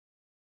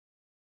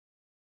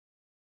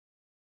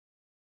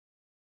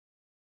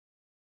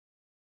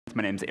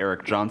My name's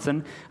Eric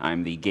Johnson.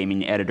 I'm the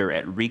gaming editor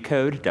at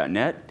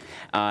Recode.net.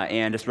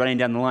 And just running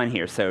down the line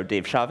here, so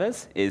Dave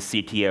Chavez is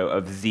CTO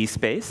of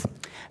zSpace.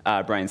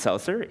 Brian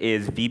Selzer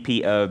is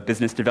VP of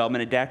Business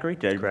Development at Daqri.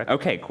 Correct.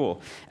 Okay,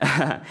 cool.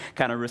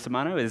 Conor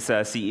Russomanno is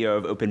CEO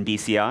of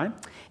OpenBCI.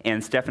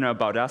 And Stefano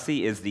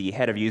Baldassi is the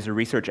head of user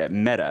research at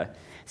Meta.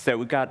 So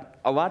we've got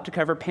a lot to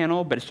cover,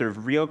 panel, but sort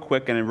of real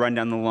quick, going to run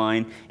down the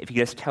line. If you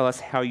could just tell us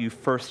how you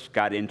first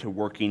got into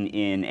working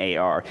in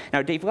AR.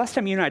 Now, Dave, last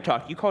time you and I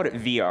talked, you called it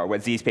VR,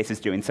 what zSpace is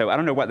doing. So I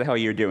don't know what the hell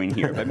you're doing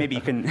here, but maybe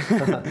you can.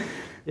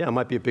 Yeah, it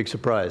might be a big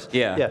surprise.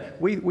 Yeah.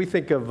 We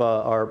think of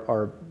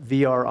our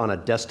VR on a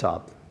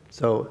desktop.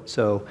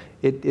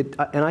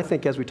 And I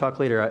think as we talk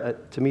later,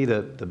 to me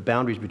the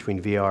boundaries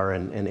between VR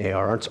and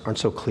AR aren't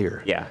so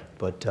clear. Yeah.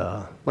 But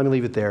let me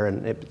leave it there,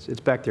 and it's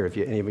back there if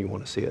any of you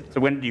want to see it.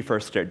 So when did you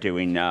first start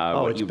doing?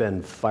 It's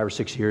been 5 or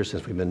 6 years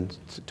since we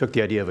took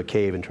the idea of a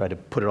cave and tried to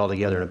put it all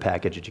together in a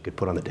package that you could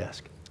put on the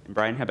desk. And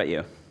Brian, how about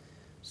you?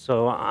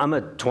 So I'm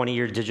a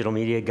 20-year digital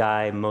media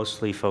guy,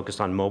 mostly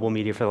focused on mobile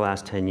media for the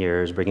last 10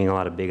 years, bringing a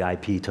lot of big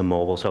IP to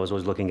mobile. So I was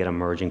always looking at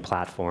emerging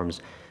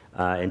platforms.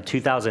 In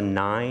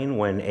 2009,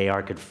 when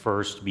AR could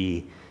first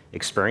be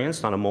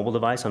experienced on a mobile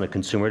device, on a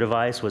consumer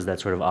device, was that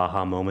sort of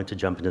aha moment to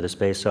jump into the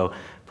space. So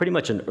pretty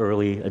much an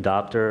early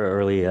adopter,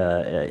 early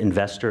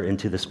investor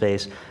into the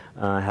space.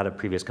 Had a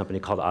previous company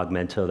called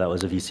Augmented that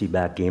was a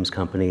VC-backed games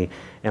company,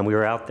 and we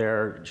were out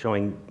there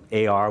showing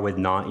AR with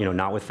not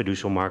with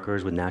fiducial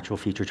markers, with natural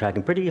feature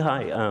tracking, pretty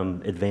high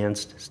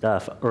advanced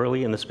stuff.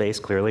 Early in the space,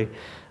 clearly,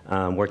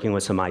 working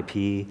with some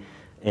IP.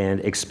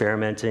 And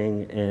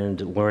experimenting and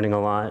learning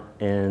a lot,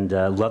 and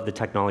loved the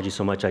technology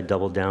so much I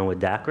doubled down with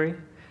Daqri,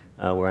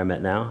 where I'm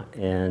at now,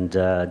 and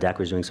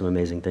Daqri is doing some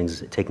amazing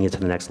things, taking it to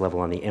the next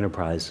level on the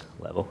enterprise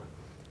level.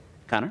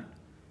 Conor?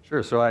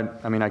 Sure. So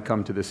I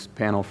come to this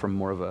panel from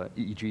more of a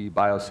EEG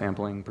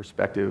biosampling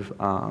perspective,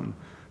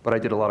 but I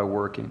did a lot of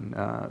work in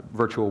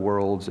virtual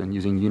worlds and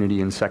using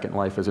Unity and Second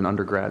Life as an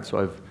undergrad.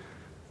 So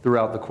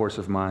throughout the course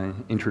of my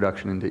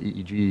introduction into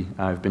EEG,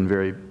 I've been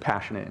very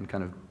passionate and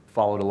kind of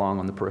followed along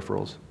on the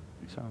peripherals.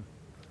 So,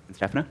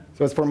 Stefano?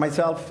 So as for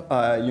myself,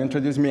 you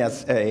introduced me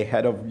as a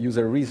head of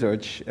user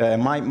research.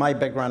 My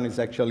background is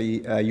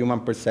actually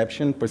human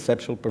perception,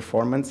 perceptual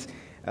performance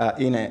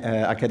in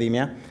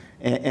academia.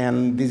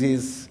 And this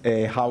is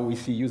how we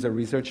see user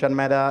research at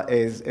Meta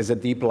as a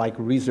deep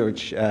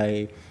research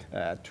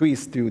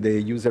twist to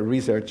the user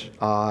research,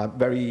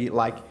 very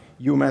like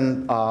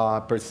human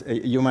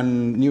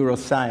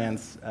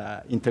neuroscience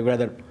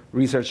integrated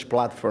research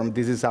platform.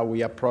 This is how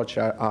we approach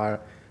our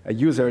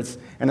users.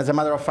 And as a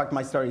matter of fact,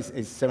 my story is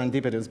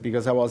serendipitous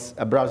because I was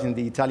browsing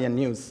the Italian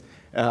news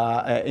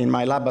in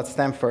my lab at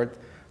Stanford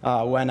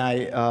when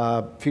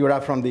I figured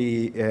out from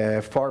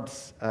the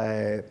Forbes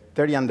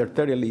 30 under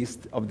 30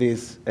 list of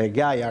this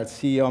guy, our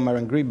CEO,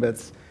 Meron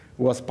Gribetz,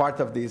 who was part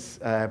of this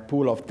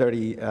pool of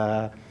 30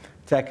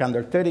 tech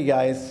under 30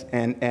 guys,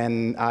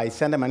 and I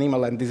sent him an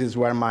email, and this is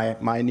where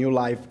my new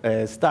life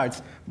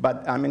starts.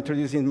 But I'm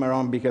introducing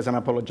Meron because I'm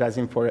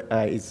apologizing for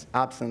his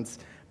absence.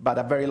 But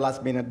a very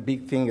last-minute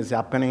big thing is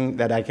happening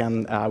that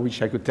I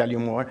wish I could tell you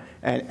more,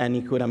 and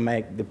he couldn't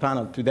make the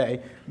panel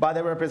today. But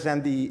I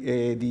represent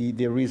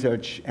the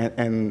research,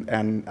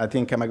 and I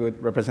think I'm a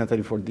good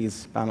representative for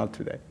this panel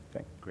today.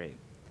 Thanks. Great.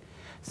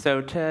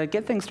 So to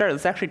get things started,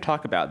 let's actually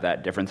talk about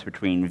that difference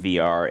between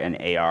VR and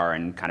AR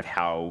and kind of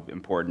how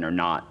important or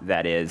not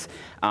that is.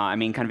 I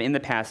mean, kind of in the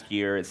past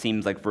year, it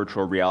seems like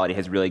virtual reality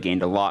has really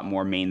gained a lot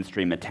more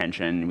mainstream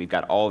attention. We've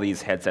got all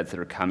these headsets that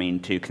are coming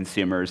to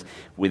consumers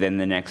within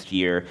the next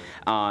year.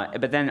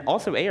 But then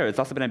also AR, it's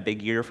also been a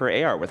big year for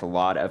AR with a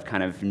lot of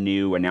kind of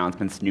new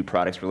announcements, new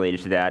products related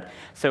to that.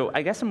 So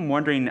I guess I'm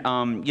wondering,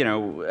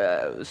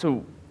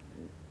 so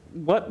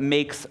what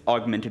makes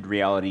augmented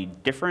reality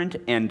different,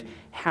 and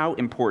how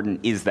important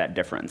is that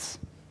difference?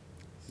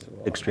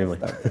 Extremely.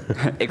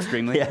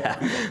 Extremely? Yeah.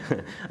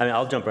 I mean,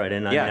 I'll jump right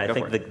in. I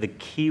think the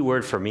key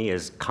word for me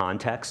is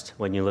context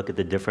when you look at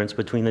the difference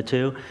between the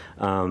two.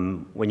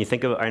 When you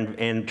think of,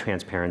 and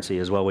transparency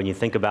as well, when you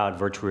think about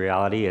virtual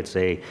reality, it's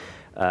an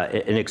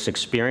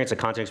experience, a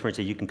content experience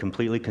that you can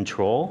completely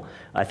control.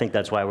 I think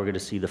that's why we're going to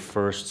see the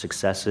first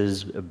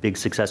successes, big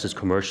successes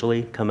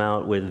commercially come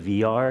out with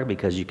VR,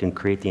 because you can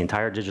create the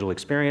entire digital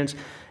experience,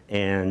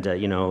 and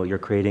you're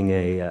creating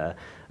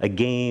a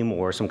game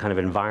or some kind of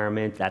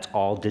environment that's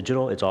all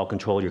digital, it's all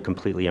controlled, you're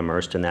completely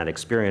immersed in that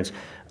experience.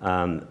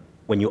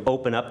 When you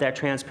open up that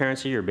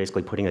transparency, you're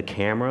basically putting a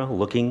camera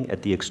looking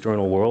at the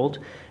external world.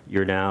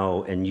 You're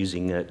now, and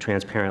using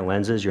transparent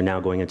lenses, you're now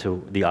going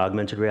into the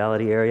augmented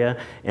reality area,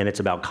 and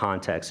it's about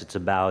context. It's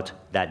about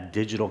that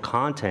digital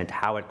content,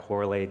 how it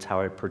correlates,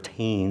 how it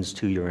pertains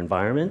to your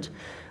environment.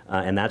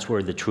 And that's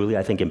where the truly,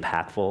 I think,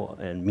 impactful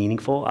and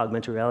meaningful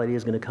augmented reality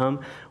is going to come,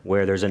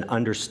 where there's an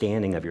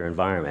understanding of your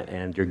environment,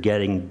 and you're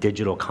getting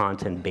digital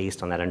content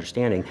based on that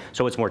understanding.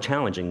 So it's more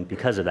challenging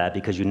because of that,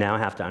 because you now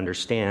have to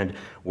understand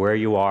where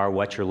you are,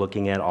 what you're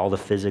looking at, all the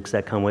physics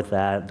that come with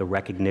that, the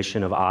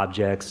recognition of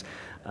objects,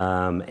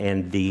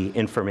 and the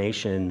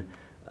information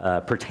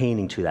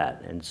pertaining to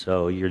that. And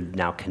so you're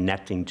now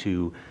connecting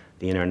to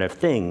the Internet of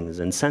Things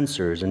and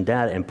sensors and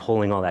data and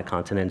pulling all that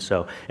content in.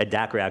 So at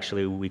Daqri,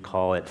 actually, we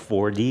call it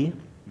 4D,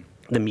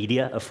 the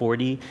media of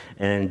 4D,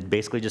 and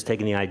basically just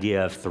taking the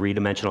idea of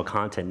three-dimensional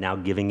content, now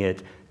giving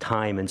it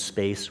time and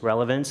space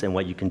relevance and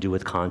what you can do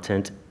with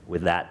content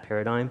with that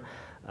paradigm.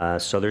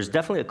 So there's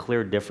definitely a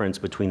clear difference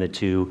between the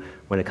two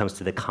when it comes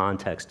to the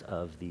context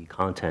of the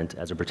content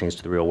as it pertains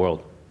to the real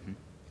world.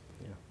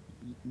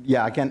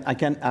 Yeah, I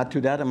can add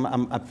to that.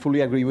 I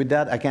fully agree with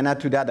that. I can add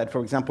to that,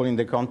 for example, in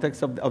the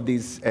context of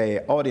this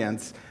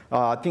audience,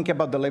 think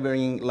about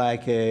delivering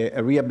like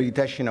a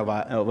rehabilitation of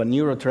a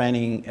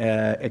neurotraining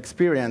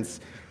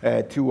experience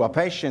to a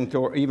patient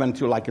or even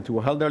to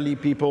elderly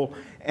people,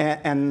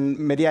 and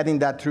mediating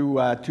that through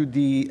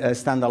 2D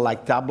standard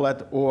like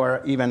tablet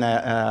or even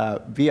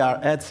a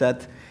VR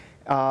headset.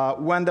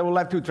 When they will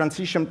have to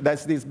transition,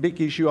 that's this big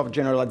issue of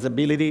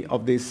generalizability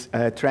of this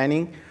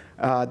training.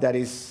 That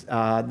is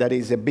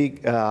a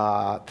big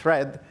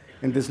thread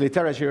in this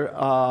literature.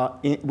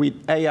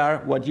 With AR,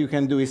 what you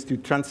can do is to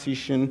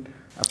transition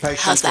a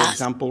patient, for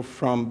example,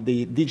 from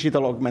the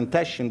digital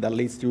augmentation that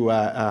leads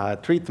to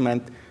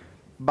treatment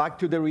back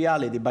to the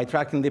reality by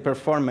tracking the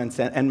performance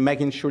and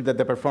making sure that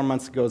the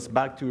performance goes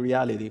back to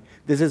reality.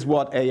 This is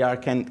what AR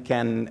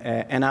can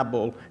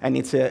enable, and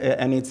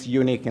it's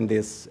unique in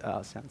this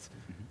sense.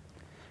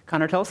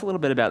 Conor, tell us a little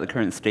bit about the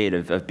current state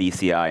of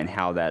BCI and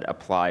how that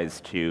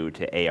applies to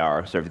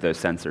AR, sort of those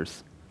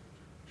sensors.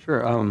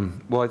 Sure.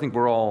 Well, I think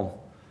we're all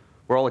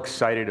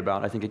excited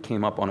about. I think it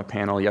came up on a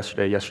panel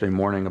yesterday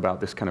morning about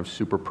this kind of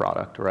super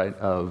product, right?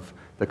 Of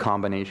the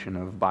combination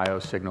of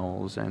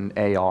biosignals and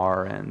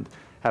AR and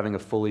having a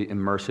fully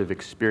immersive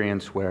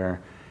experience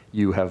where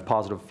you have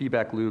positive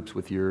feedback loops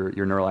with your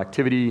neural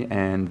activity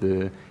and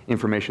the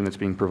information that's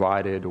being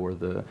provided, or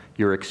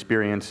your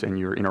experience and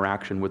your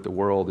interaction with the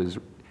world is.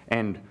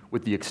 And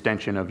with the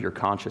extension of your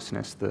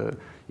consciousness, the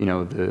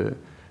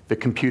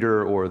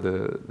computer or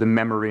the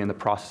memory and the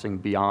processing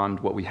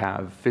beyond what we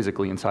have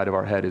physically inside of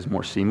our head is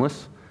more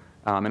seamless.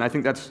 And I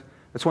think that's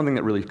one thing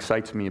that really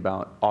excites me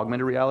about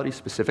augmented reality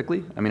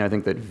specifically. I mean, I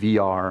think that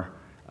VR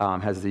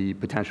has the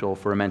potential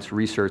for immense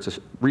research,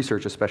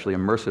 especially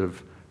immersive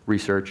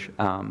research.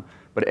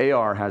 But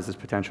AR has this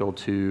potential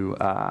to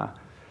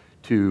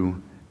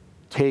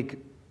take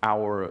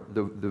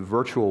the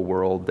virtual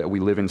world that we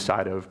live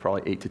inside of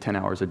probably 8 to 10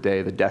 hours a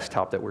day, the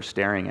desktop that we're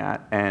staring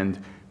at, and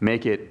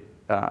make it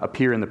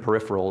appear in the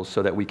peripherals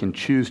so that we can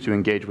choose to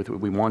engage with what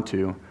we want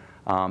to,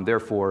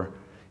 therefore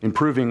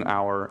improving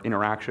our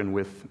interaction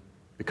with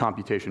the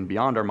computation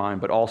beyond our mind,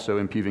 but also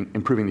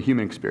improving the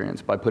human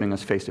experience by putting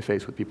us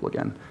face-to-face with people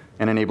again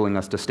and enabling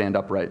us to stand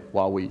upright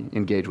while we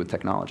engage with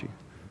technology.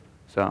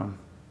 So.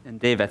 And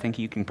Dave, I think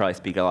you can probably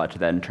speak a lot to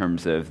that in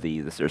terms of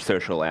the sort of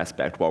social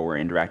aspect while we're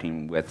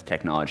interacting with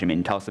technology. I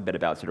mean, tell us a bit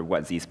about sort of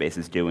what zSpace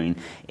is doing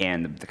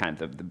and the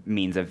kind of the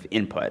means of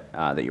input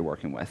that you're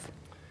working with.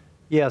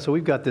 Yeah, so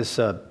we've got this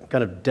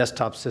kind of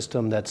desktop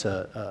system that's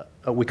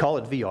we call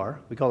it VR.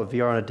 We call it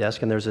VR on a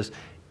desk, and there's this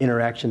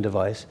interaction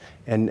device,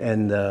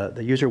 and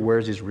the user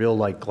wears these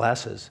real-like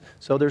glasses.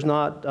 So there's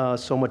not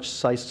so much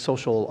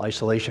social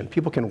isolation.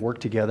 People can work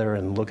together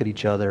and look at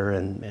each other,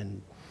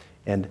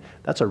 and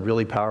that's a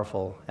really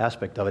powerful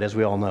aspect of it, as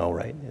we all know,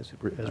 right, as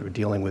we're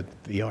dealing with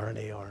VR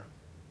and AR.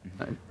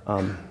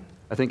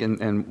 I think,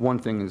 and one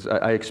thing is,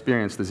 I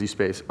experienced the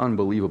zSpace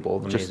unbelievable.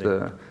 Amazing. Just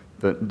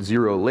the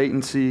zero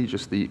latency,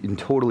 just the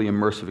totally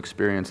immersive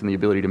experience and the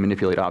ability to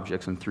manipulate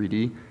objects in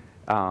 3D.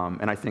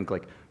 And I think,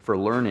 like, for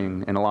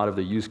learning and a lot of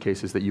the use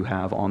cases that you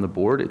have on the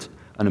board, it's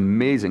an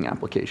amazing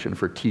application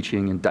for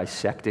teaching and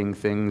dissecting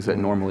things that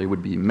normally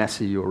would be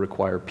messy or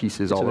require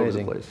pieces all over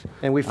the place.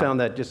 And we found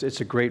that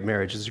it's a great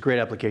marriage. It's a great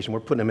application. We're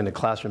putting them into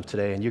classrooms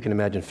today, and you can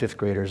imagine 5th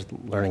graders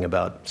learning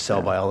about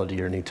cell biology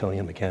or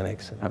Newtonian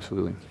mechanics.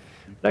 Absolutely.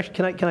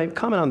 Actually, can I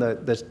comment on the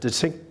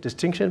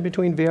distinction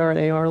between VR and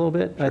AR a little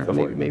bit?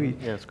 Sure. Maybe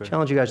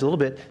challenge you guys a little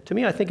bit. To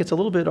me, I think it's a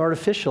little bit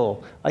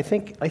artificial. I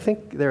think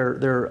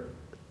they're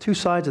two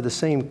sides of the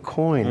same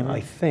coin, I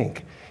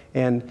think.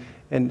 And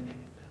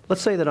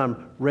let's say that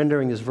I'm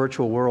rendering this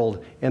virtual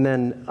world, and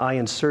then I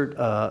insert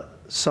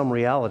some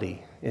reality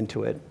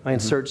into it. I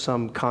insert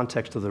some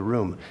context of the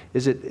room.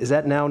 Is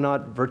that now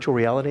not virtual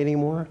reality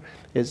anymore?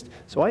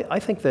 So I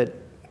think that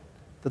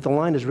the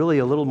line is really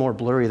a little more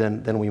blurry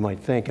than we might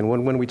think. And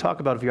when we talk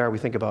about VR, we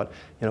think about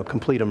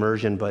complete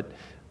immersion, but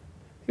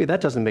maybe that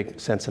doesn't make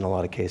sense in a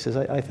lot of cases.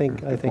 I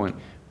think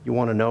you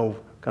want to know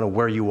kind of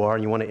where you are,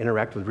 and you want to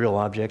interact with real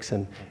objects,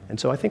 and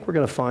so I think we're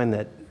going to find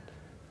that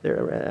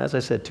they're, as I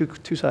said,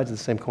 two sides of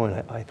the same coin,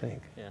 I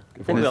think. Yeah,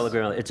 I think we all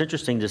agree on it. It's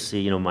interesting to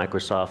see,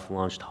 Microsoft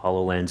launched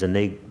HoloLens, and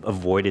they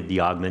avoided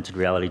the augmented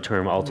reality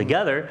term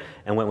altogether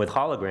and went with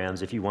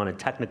holograms. If you want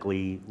to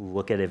technically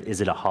look at it, is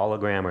it a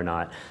hologram or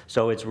not?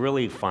 So it's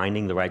really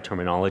finding the right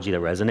terminology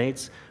that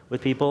resonates with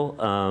people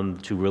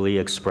to really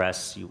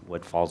express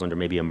what falls under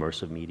maybe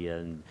immersive media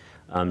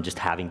and just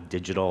having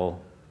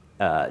digital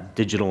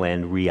digital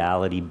and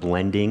reality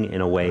blending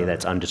in a way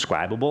that's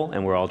undescribable,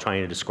 and we're all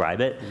trying to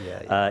describe it.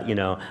 You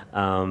know,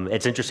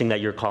 it's interesting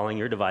that you're calling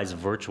your device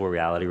virtual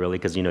reality, really,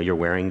 because you know you're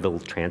wearing the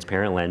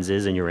transparent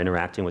lenses and you're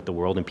interacting with the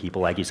world and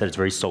people. Like you said, it's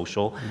very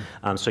social.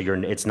 So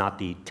it's not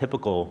the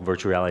typical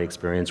virtual reality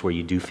experience where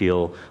you do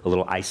feel a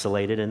little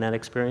isolated in that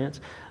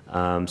experience.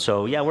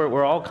 So yeah,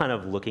 we're all kind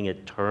of looking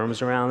at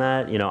terms around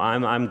that. You know,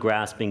 I'm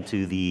grasping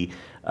to the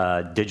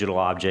digital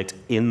object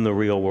in the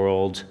real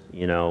world,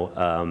 you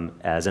know,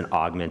 as an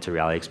augmented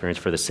reality experience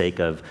for the sake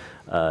of,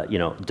 you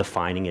know,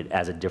 defining it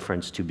as a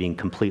difference to being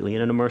completely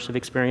in an immersive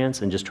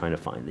experience and just trying to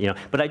find, you know.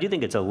 But I do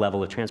think it's a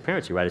level of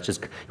transparency, right? It's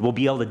just, we'll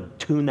be able to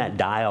tune that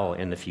dial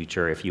in the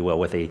future, if you will,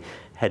 with a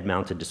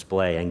head-mounted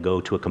display and go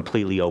to a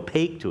completely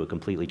opaque to a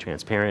completely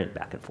transparent,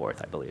 back and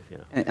forth, I believe. You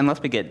know. And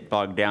unless we get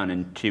bogged down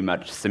in too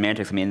much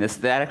semantics, I mean,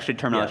 that actually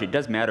terminology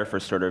does matter for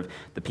sort of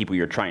the people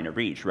you're trying to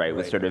reach, right?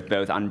 With sort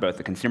of on both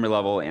the consumer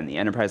level and the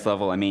enterprise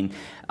level. I mean,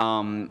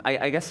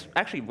 I guess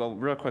actually, well,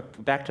 real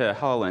quick, back to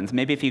HoloLens.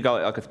 Maybe if you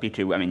could speak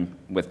to, I mean,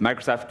 with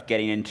Microsoft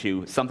getting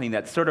into something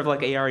that's sort of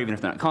like AR, even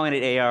if they're not calling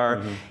it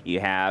AR. You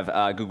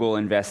have Google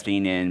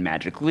investing in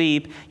Magic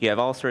Leap. You have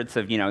all sorts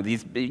of, you know,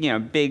 these, you know,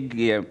 big,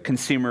 you know,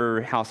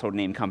 consumer household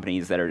name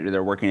companies that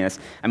are working on this.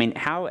 I mean,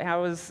 how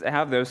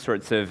have those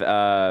sorts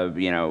of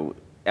you know,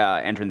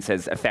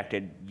 entrances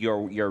affected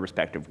your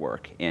respective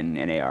work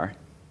in AR?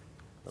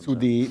 So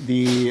the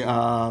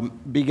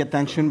big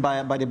attention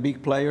by the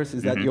big players,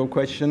 is that your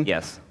question?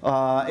 Yes.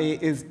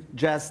 Is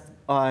just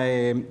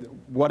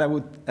what I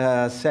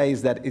would say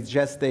is that it's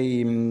just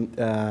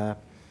a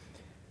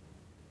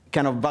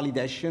kind of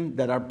validation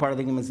that our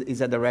paradigm is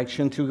a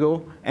direction to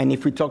go. And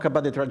if we talk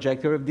about the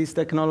trajectory of these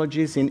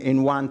technologies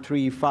in 1,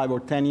 3, 5,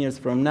 or 10 years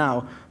from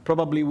now,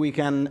 probably we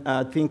can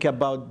think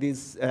about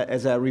this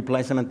as a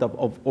replacement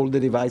of all the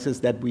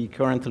devices that we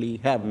currently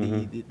have,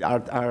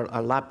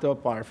 our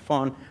laptop, our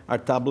phone, our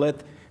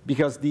tablet,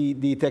 because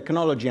the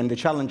technology and the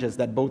challenges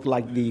that both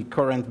like the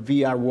current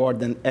VR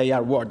world and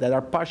AR world that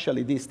are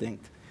partially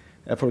distinct.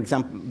 For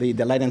example, the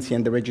latency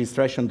and the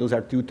registration, those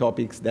are two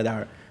topics that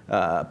are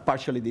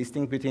partially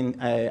distinct between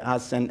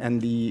us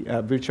and the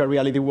virtual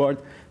reality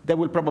world. They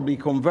will probably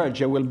converge.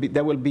 There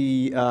will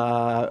be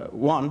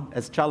one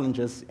as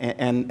challenges,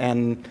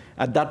 and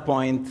at that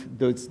point,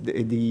 this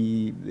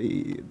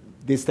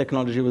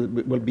technology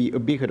will be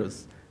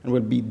ubiquitous and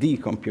will be the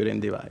computing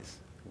device.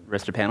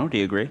 Rest of the panel, do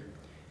you agree?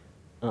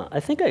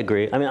 I think I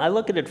agree. I mean, I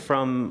look at it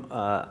from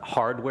a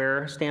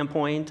hardware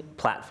standpoint,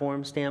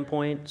 platform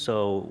standpoint.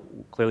 So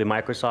clearly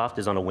Microsoft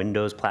is on a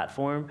Windows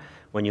platform.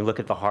 When you look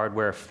at the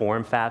hardware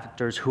form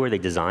factors, who are they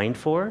designed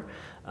for?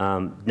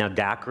 Now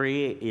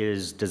Daqri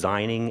is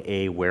designing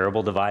a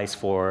wearable device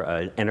for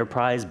an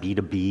enterprise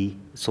B2B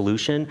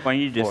solution. Why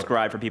don't you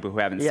describe for people who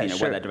haven't seen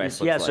it what that device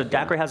looks like? So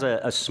Daqri has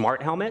a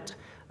smart helmet.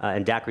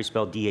 And Daqri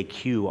spelled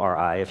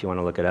D-A-Q-R-I, if you want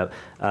to look it up.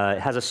 It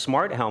has a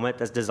smart helmet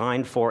that's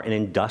designed for an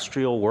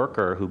industrial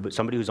worker,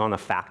 somebody who's on the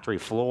factory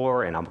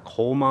floor in a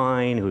coal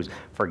mine, who's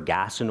for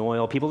gas and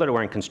oil, people that are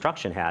wearing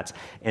construction hats,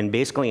 and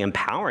basically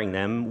empowering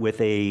them with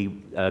a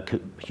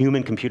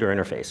human-computer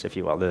interface, if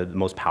you will, the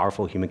most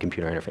powerful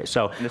human-computer interface.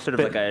 So and there's sort of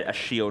like a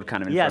shield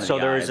kind of in front of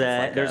the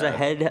eye. There's a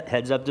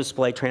heads-up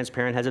display,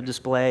 transparent heads-up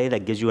display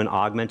that gives you an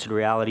augmented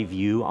reality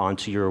view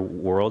onto your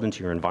world,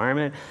 into your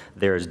environment.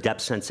 There's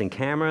depth sensing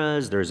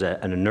cameras. There's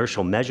an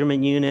inertial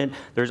measurement unit.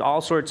 There's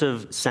all sorts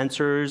of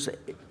sensors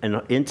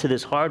into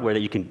this hardware that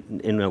you can,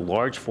 in a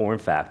large form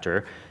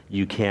factor,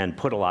 you can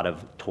put a lot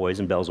of toys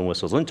and bells and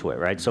whistles into it,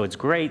 right? So it's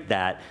great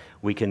that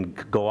we can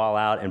go all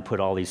out and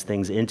put all these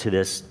things into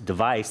this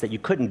device that you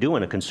couldn't do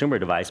in a consumer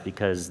device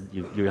because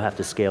you have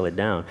to scale it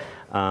down.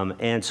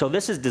 And so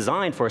this is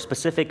designed for a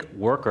specific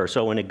worker.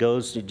 So when it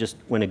goes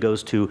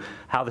to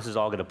how this is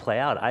all going to play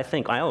out, I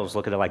think I always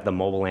look at it like the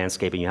mobile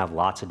landscape, and you have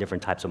lots of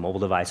different types of mobile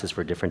devices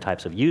for different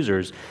types of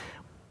users.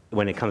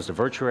 When it comes to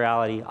virtual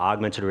reality,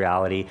 augmented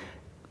reality,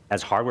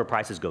 as hardware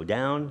prices go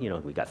down, you know,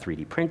 we've got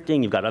 3D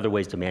printing, you've got other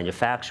ways to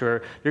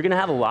manufacture. You're going to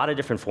have a lot of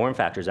different form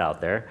factors out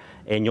there,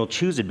 and you'll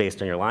choose it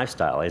based on your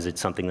lifestyle. Is it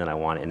something that I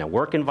want in a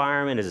work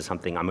environment? Is it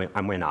something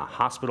I'm in a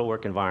hospital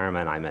work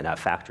environment? I'm in a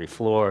factory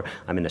floor?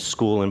 I'm in a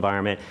school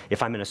environment?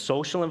 If I'm in a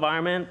social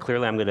environment,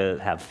 clearly I'm going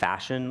to have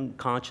fashion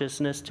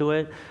consciousness to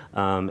it,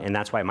 and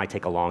that's why it might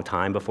take a long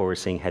time before we're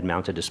seeing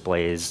head-mounted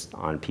displays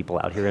on people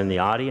out here in the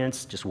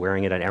audience, just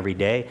wearing it every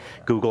day.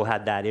 Google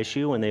had that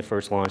issue when they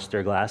first launched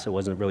their glass. It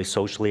wasn't really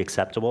socially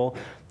acceptable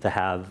to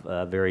have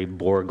a very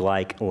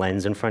Borg-like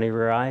lens in front of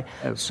your eye.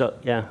 So,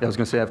 yeah. I was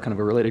going to say I have kind of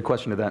a related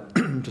question to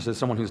that, just as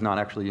someone who's not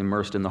actually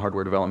immersed in the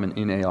hardware development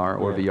in AR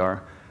or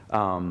VR.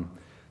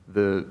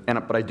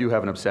 But I do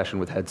have an obsession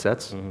with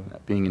headsets,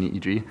 being an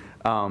EEG.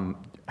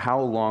 How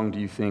long do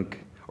you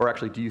think, or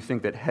actually do you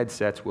think that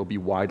headsets will be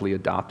widely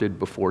adopted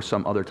before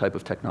some other type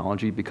of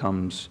technology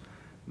becomes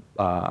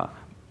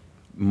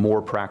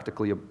more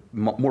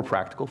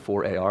practical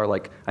for AR?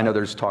 Like, I know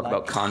there's talk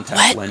about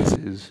contact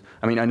lenses.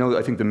 I mean,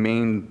 I think the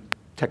main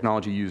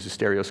technology used is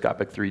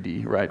stereoscopic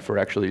 3D, right, for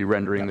actually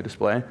rendering the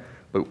display.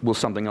 But will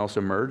something else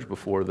emerge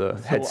before the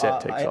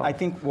headset takes off? I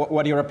think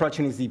what you're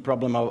approaching is the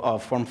problem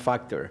of form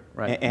factor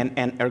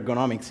and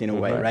ergonomics in a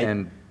way, right?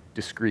 And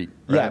discrete.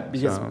 Right? Yeah,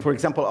 because, for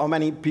example, how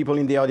many people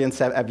in the audience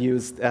have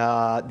used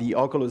the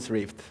Oculus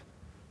Rift?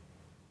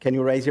 Can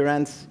you raise your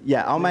hands?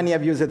 Yeah, how many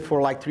have used it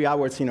for like 3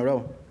 hours in a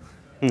row?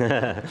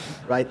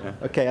 Right? Yeah.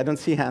 Okay, I don't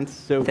see hands.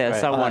 So I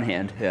saw one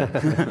hand. Yeah.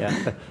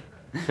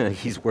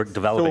 He's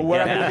developing. So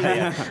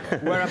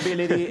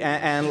wearability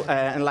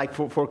and like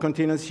for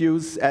continuous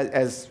use,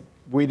 as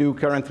we do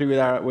currently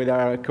with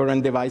our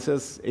current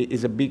devices,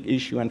 is a big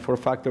issue, and form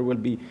factor will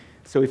be.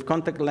 So if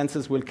contact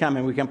lenses will come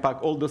and we can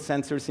pack all those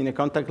sensors in a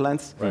contact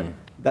lens,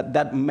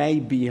 that may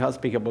be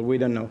hospitable. We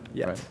don't know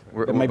yet. Right.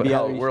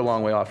 We're a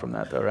long way off from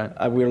that, though, right?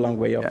 We're a long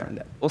way off from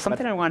that. Well,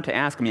 something I wanted to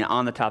ask, I mean,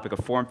 on the topic of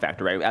form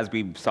factor, right? As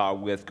we saw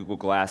with Google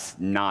Glass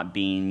not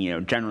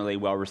being, generally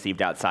well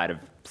received outside of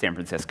San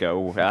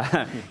Francisco,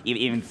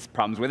 even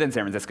problems within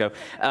San Francisco,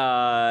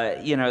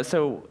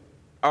 so.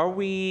 Are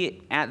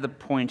we at the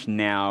point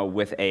now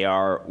with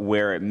AR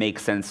where it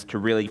makes sense to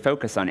really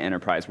focus on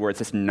enterprise, where it's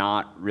just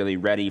not really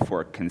ready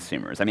for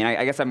consumers? I mean,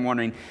 I guess I'm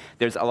wondering,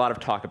 there's a lot of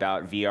talk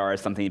about VR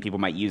as something that people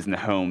might use in the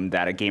home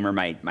that a gamer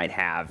might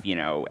have,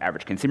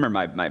 average consumer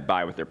might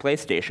buy with their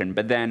PlayStation.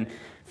 But then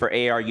for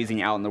AR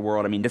using out in the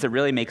world, I mean, does it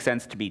really make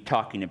sense to be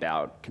talking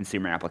about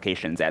consumer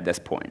applications at this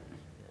point?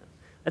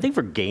 I think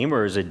for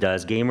gamers it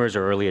does. Gamers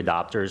are early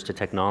adopters to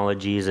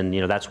technologies, and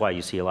that's why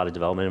you see a lot of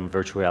development in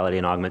virtual reality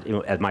and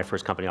augmented. At my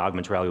first company,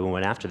 Augmented Reality, we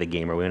went after the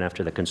gamer, we went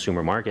after the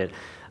consumer market,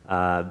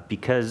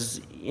 because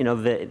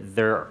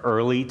they're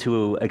early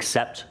to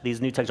accept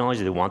these new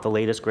technologies. They want the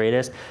latest,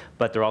 greatest,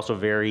 but they're also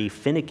very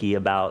finicky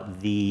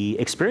about the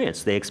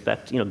experience. They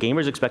expect,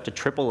 gamers expect a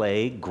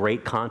AAA,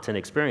 great content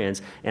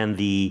experience, and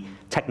the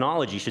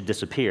technology should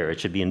disappear. It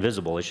should be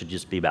invisible. It should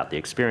just be about the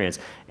experience.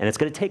 And it's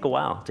going to take a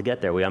while to get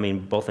there. I mean,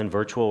 both in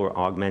virtual or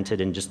augmented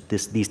and just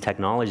these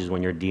technologies,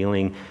 when you're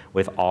dealing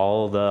with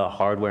all the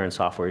hardware and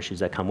software issues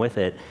that come with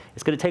it,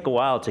 it's going to take a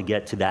while to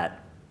get to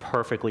that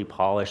perfectly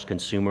polished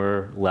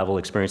consumer level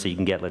experience that you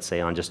can get, let's say,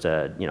 on just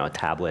a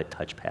tablet,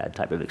 touchpad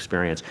type of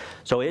experience.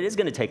 So it is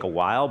going to take a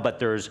while, but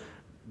there's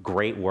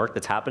great work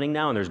that's happening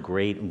now, and there's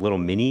great little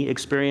mini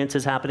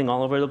experiences happening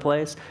all over the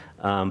place.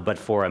 But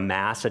for a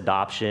mass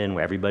adoption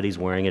where everybody's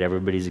wearing it,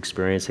 everybody's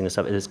experiencing this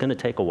stuff, it's going to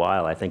take a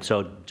while, I think.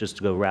 So just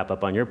to go wrap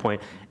up on your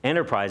point,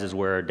 enterprise is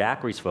where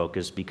Daqri's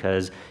focused,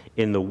 because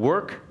in the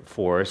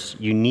workforce,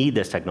 you need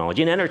this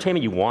technology. In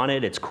entertainment, you want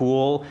it, it's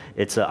cool,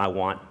 it's a I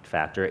want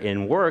factor.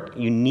 In work,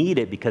 you need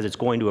it because it's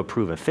going to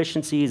improve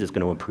efficiencies, it's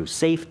going to improve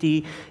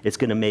safety, it's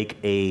going to make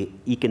an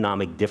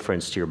economic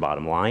difference to your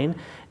bottom line,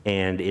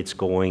 and it's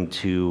going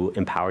to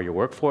empower your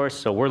workforce.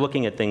 So we're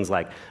looking at things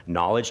like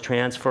knowledge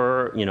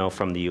transfer,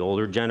 from the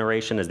older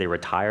generation as they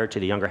retire to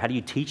the younger. How do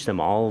you teach them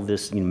all of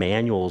this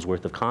manuals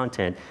worth of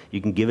content?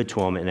 You can give it to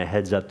them in a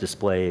heads-up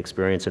display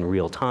experience in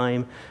real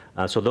time.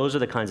 So those are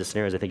the kinds of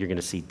scenarios I think you're going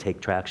to see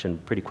take traction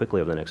pretty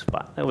quickly over the next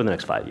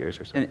 5 years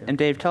or so. And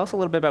Dave, tell us a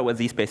little bit about what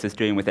zSpace is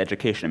doing with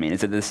education. I mean,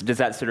 does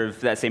that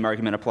that same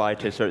argument apply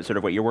to sort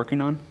of what you're working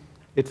on?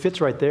 It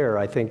fits right there,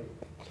 I think,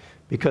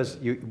 because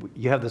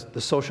you have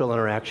the social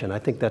interaction. I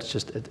think that's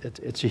just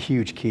it's a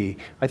huge key.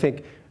 I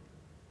think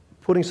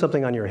putting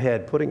something on your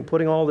head,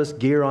 putting all this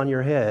gear on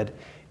your head,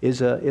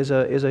 is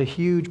a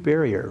huge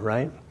barrier,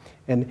 right?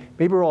 And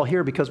maybe we're all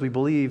here because we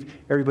believe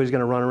everybody's going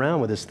to run around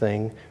with this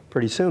thing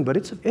pretty soon, but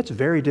it's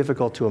very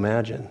difficult to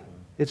imagine.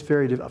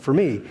 For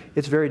me,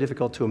 it's very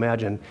difficult to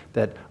imagine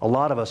that a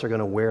lot of us are going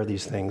to wear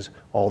these things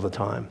all the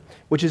time,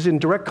 which is in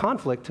direct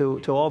conflict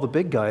to all the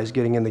big guys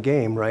getting in the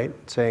game, right?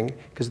 Saying,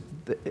 because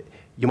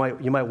you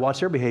might watch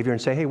their behavior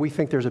and say, hey, we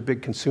think there's a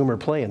big consumer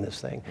play in this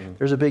thing.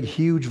 There's a big,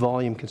 huge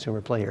volume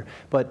consumer play here.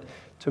 But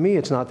to me,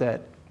 it's not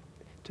that.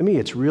 To me,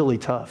 it's really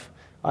tough.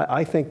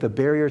 I think the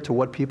barrier to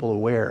what people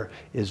wear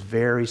is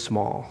very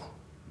small.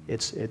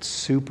 It's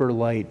super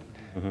light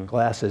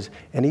glasses.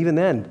 And even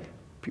then,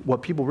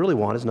 what people really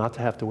want is not to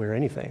have to wear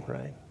anything,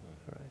 right?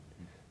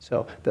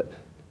 So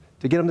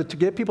to get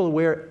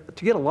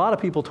a lot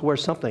of people to wear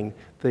something,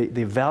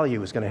 the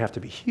value is going to have to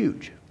be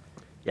huge.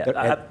 Yeah,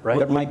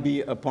 There might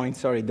be a point.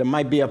 Sorry, there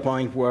might be a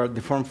point where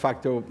the form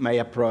factor may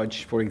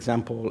approach, for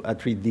example, a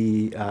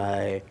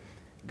 3D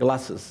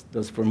glasses,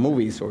 those for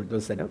movies or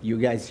those that you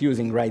guys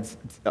using, right?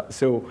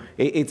 So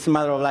it's a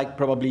matter of like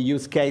probably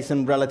use case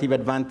and relative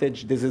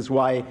advantage. This is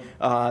why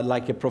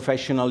like a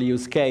professional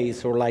use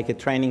case or like a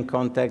training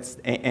context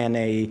and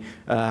a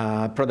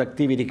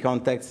productivity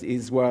context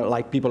is where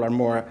like people are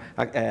more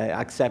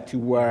accept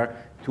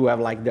to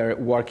have like their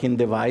working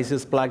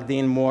devices plugged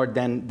in more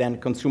than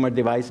consumer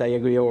device, I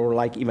agree, or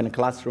like even a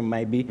classroom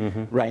maybe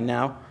right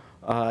now.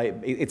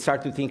 It's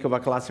hard to think of a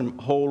classroom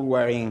whole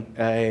wearing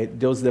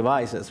those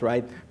devices,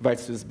 right?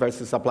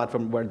 Versus a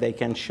platform where they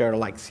can share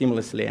like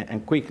seamlessly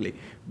and quickly.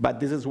 But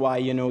this is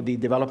why the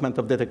development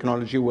of the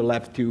technology will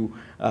have to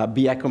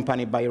be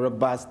accompanied by a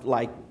robust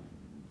like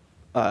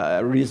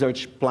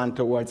research plan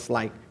towards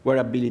like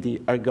wearability,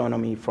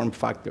 ergonomy, form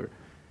factor.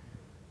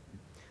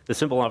 The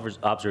simple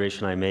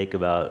observation I make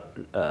about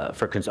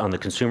on the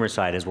consumer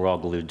side is we're all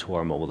glued to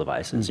our mobile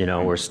devices. You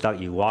know, we're stuck.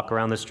 You walk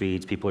around the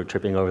streets, people are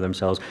tripping over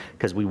themselves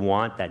because we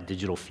want that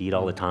digital feed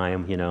all the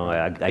time. You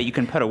know, but you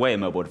can put away a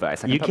mobile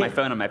device. I can put my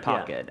phone in my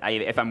pocket. Yeah.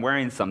 If I'm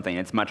wearing something,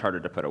 it's much harder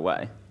to put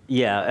away.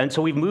 Yeah, and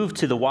so we've moved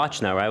to the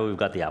watch now, right? We've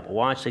got the Apple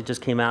Watch that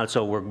just came out,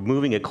 so we're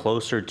moving it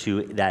closer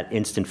to that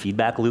instant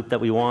feedback loop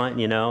that we want.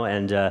 You know,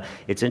 and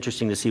it's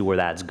interesting to see where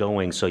that's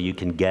going. So you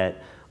can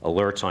get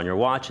alerts on your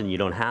watch and you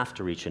don't have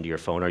to reach into your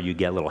phone, or you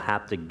get little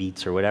haptic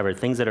beats or whatever,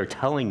 things that are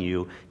telling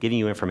you, giving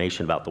you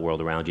information about the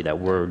world around you that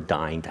we're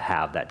dying to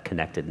have, that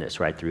connectedness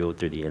right through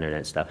the internet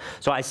and stuff.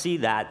 So I see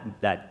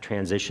that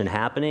transition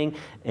happening,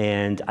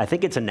 and I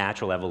think it's a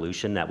natural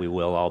evolution that we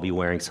will all be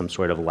wearing some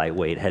sort of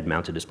lightweight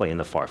head-mounted display in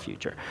the far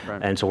future.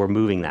 Right. And so we're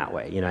moving that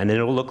way, you know, and then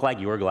it'll look like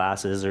your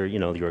glasses or, you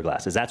know, your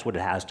glasses. That's what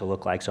it has to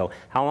look like. So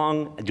how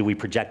long do we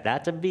project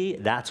that to be?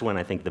 That's when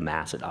I think the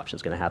mass adoption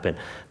is going to happen.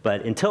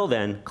 But until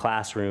then,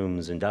 classrooms,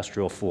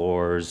 industrial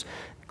floors,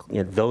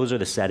 you know, those are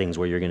the settings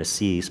where you're going to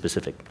see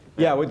specific.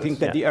 Yeah, we think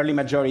that the early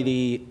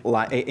majority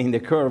in the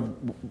curve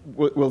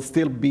will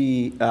still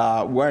be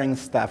wearing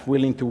stuff,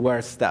 willing to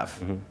wear stuff.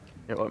 Mm-hmm.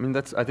 Yeah, well, I mean,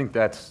 I think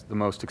that's the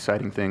most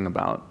exciting thing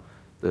about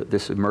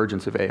this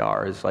emergence of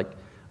AR is like,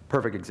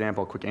 perfect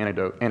example, quick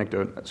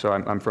anecdote. So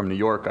I'm from New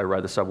York. I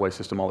ride the subway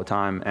system all the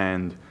time,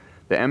 and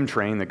the M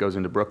train that goes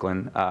into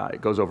Brooklyn,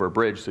 it goes over a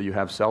bridge, so you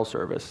have cell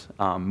service.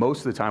 Most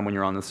of the time when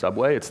you're on the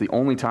subway, it's the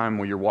only time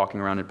where you're walking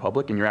around in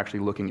public and you're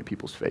actually looking at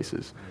people's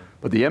faces.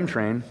 But the M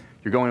train,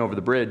 you're going over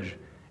the bridge,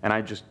 and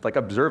I just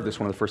observed this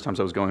one of the first times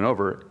I was going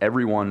over.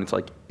 Everyone,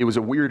 it was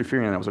a weird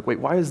feeling. I was like, wait,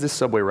 why is this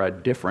subway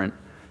ride different?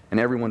 And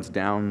everyone's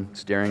down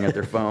staring at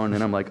their phone,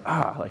 and I'm like,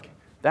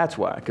 that's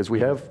why, because we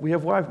have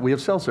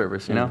cell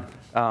service, you know.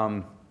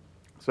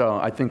 So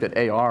I think that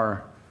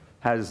AR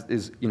has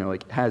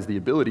the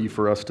ability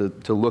for us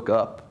to look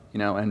up, you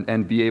know,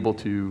 and be able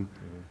to,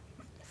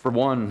 for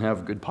one,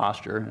 have good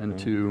posture, and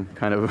two,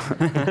 kind of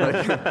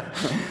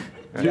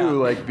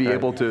be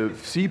able to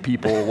see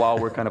people while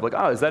we're kind of like,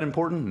 is that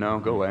important? No,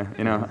 go away,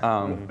 you know.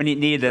 When you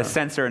need a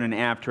sensor and an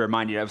app to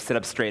remind you of sit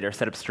up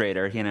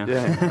straighter, you know.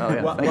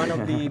 Yeah. One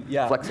of the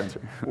flex sensor.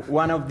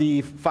 One of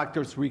the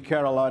factors we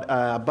care a lot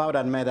about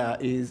at Meta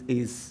is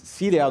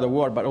see the other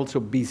world, but also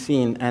be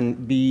seen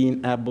and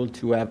being able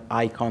to have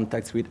eye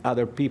contacts with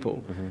other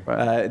people. Mm-hmm.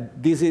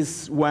 Right. This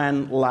is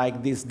when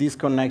this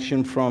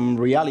disconnection from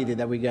reality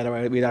that we get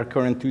with our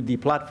current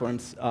 2D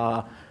platforms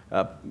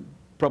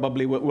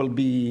probably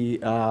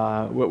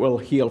will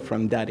heal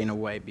from that in a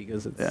way,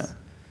 because it's. Yeah.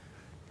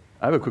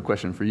 I have a quick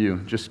question for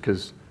you, just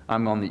because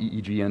I'm on the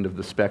EEG end of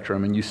the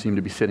spectrum, and you seem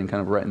to be sitting kind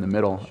of right in the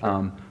middle.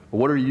 Sure.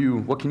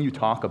 What can you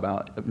talk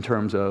about in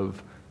terms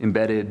of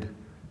embedded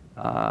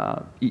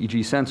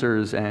EEG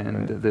sensors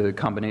and the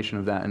combination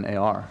of that and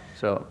AR?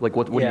 So,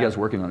 what are you guys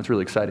working on? It's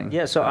really exciting.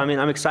 Yeah, so I mean,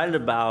 I'm excited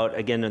about,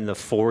 again, in the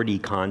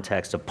 4D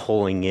context of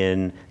pulling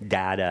in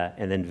data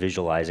and then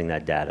visualizing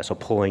that data. So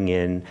pulling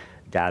in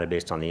data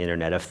based on the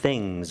Internet of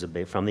Things,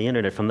 from the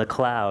Internet, from the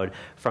cloud,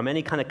 from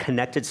any kind of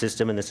connected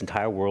system, and this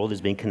entire world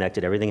is being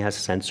connected. Everything has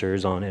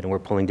sensors on it, and we're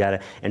pulling data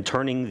and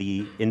turning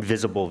the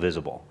invisible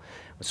visible.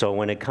 So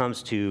when it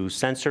comes to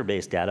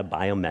sensor-based data,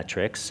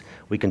 biometrics,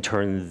 we can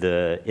turn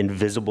the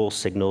invisible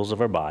signals of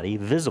our body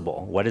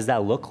visible. What does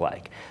that look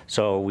like?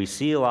 So we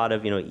see a lot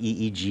of,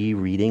 EEG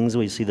readings.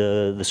 We see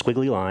the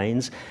squiggly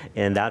lines,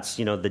 and that's,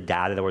 the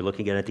data that we're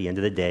looking at the end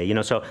of the day.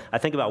 So I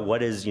think about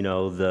what is,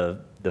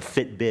 the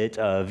Fitbit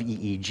of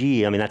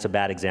EEG. I mean, that's a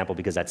bad example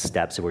because that's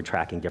steps and we're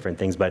tracking different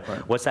things, but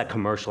what's that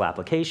commercial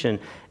application?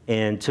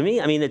 And to me,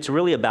 I mean, it's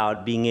really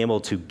about being able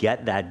to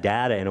get that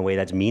data in a way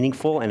that's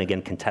meaningful and,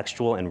 again,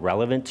 contextual and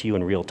relevant to you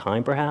in real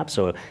time, perhaps.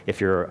 So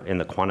if you're in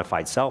the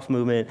quantified self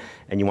movement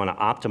and you want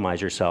to optimize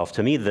yourself,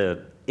 to me,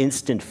 the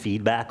instant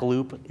feedback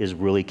loop is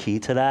really key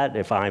to that.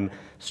 If I'm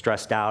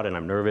stressed out and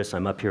I'm nervous,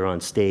 I'm up here on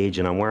stage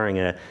and I'm wearing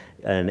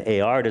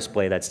an AR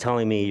display that's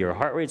telling me your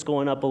heart rate's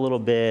going up a little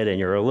bit and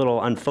you're a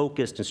little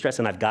unfocused and stressed,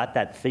 and I've got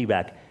that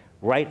feedback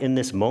right in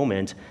this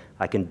moment,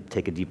 I can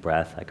take a deep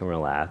breath, I can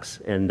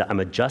relax, and I'm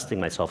adjusting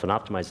myself and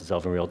optimizing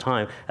myself in real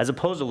time, as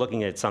opposed to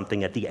looking at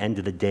something at the end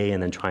of the day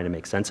and then trying to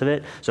make sense of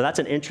it. So that's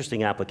an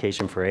interesting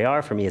application for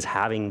AR for me, is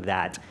having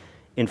that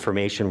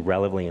information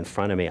relevantly in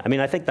front of me. I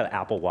mean, I think the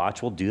Apple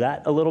Watch will do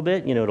that a little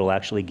bit. It'll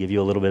actually give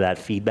you a little bit of that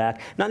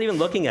feedback. Not even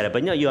looking at it,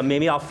 but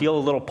maybe I'll feel a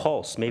little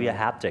pulse, maybe a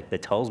haptic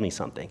that tells me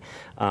something.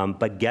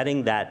 But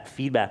getting that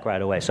feedback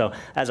right away. So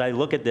as I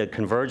look at the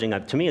converging,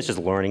 to me, it's just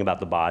learning about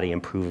the body,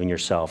 improving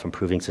yourself,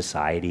 improving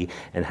society,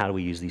 and how do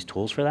we use these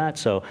tools for that?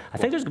 So I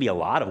think there's going to be a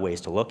lot of ways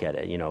to look at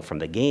it. From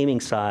the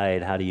gaming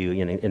side, how do you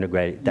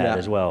integrate that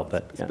as well?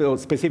 But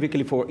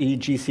specifically for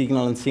EEG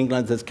signal and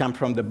signals that come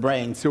from the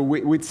brain. So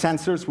with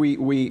sensors,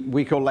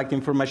 we collect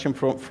information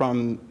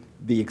from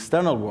the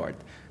external world.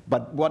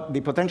 But what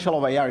the potential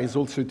of AR is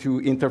also to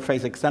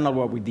interface external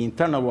world with the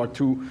internal world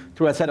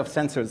through a set of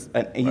sensors,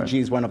 and EEG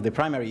is one of the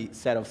primary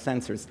set of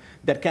sensors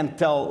that can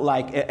tell,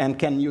 and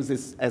can use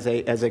this as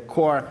a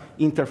core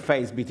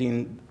interface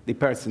between the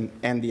person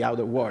and the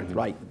outer world,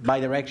 right,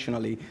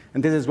 bidirectionally.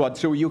 And this is what,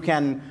 so you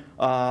can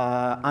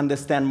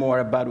understand more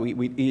about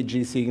with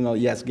EEG signal,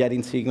 yes,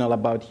 getting signal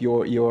about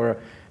your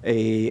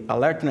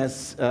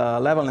alertness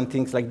level and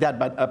things like that.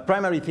 But a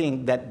primary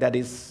thing that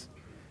is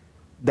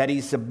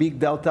a big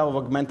delta of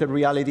augmented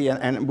reality,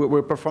 and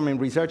we're performing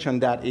research on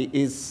that,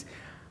 is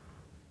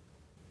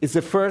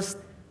the first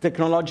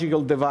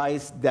technological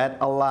device that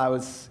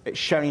allows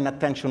sharing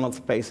attentional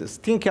spaces.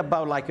 Think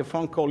about like a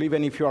phone call,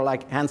 even if you're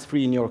like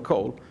hands-free in your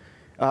call.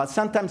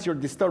 Sometimes you're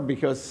disturbed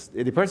because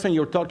the person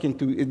you're talking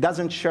to, it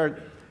doesn't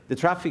share the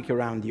traffic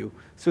around you.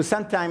 So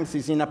sometimes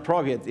it's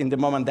inappropriate in the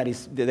moment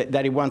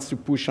that it wants to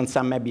push on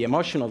some maybe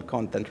emotional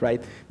content,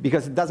 right?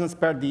 Because it doesn't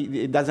share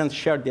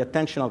the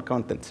attentional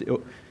content,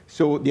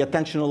 so the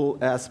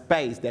attentional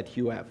space that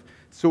you have.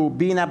 So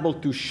being able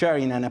to share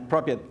in an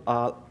appropriate,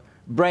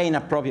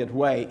 brain-appropriate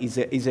way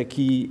is a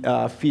key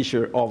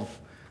feature of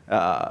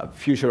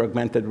future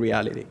augmented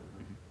reality.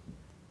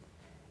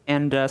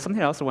 And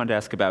something else I wanted to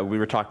ask about, we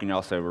were talking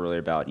also earlier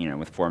about,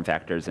 with form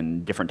factors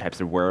and different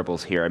types of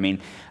wearables here. I mean,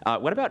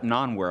 what about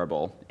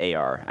non-wearable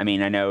AR? I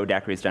mean, I know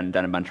Daqri's done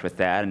a bunch with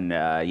that, and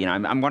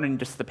I'm wondering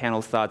just the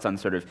panel's thoughts on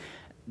sort of,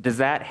 does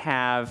that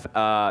have,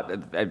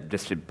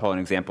 just to pull an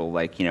example,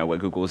 like what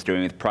Google is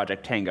doing with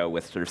Project Tango,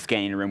 with sort of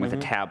scanning a room with a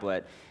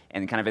tablet,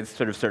 and kind of it's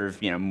sort of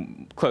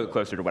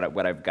closer to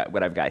what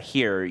I've got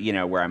here,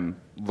 where I'm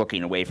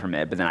looking away from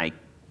it, but then I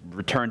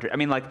return to it. I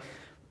mean, like,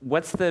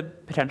 what's the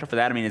potential for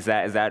that? I mean, is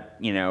that is there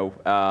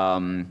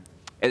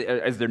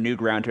new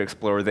ground to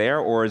explore there,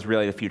 or is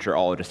really the future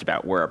all just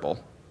about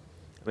wearable?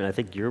 I mean, I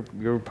think your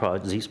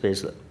product,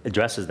 zSpace,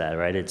 addresses that,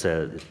 right? It's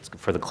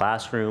for the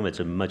classroom.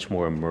 It's a much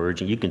more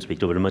emerging. You can speak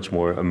to it, a much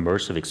more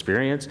immersive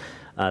experience.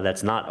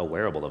 That's not a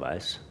wearable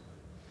device.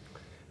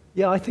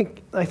 Yeah, I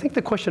think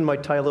the question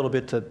might tie a little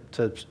bit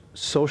to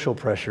social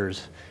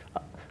pressures.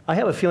 I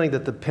have a feeling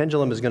that the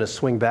pendulum is going to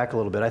swing back a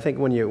little bit. I think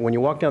when you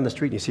walk down the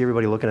street and you see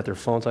everybody looking at their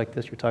phones like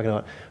this, you're talking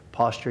about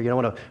posture.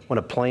 When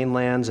a plane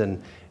lands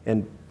and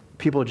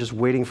people are just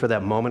waiting for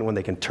that moment when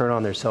they can turn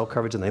on their cell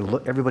coverage and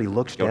everybody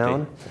looks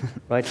down,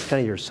 right? It's kind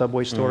of your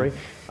subway story.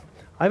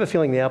 I have a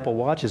feeling the Apple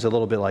Watch is a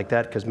little bit like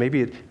that, because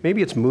maybe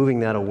it's moving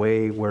that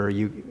away where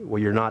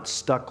you're not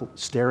stuck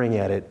staring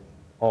at it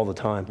all the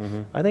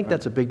time. I think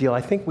that's a big deal.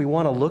 I think we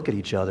want to look at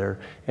each other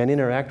and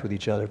interact with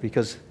each other,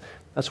 because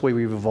that's the way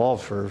we've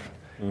evolved for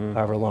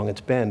however long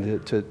it's been,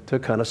 to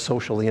kind of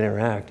socially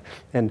interact.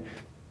 And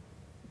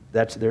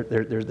that's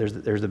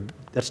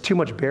that's too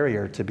much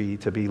barrier to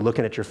be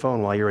looking at your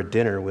phone while you're at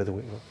dinner with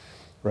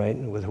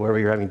whoever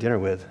you're having dinner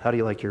with. How do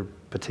you like your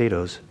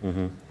potatoes?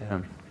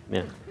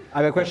 Yeah. I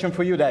have a question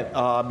for you, Dave,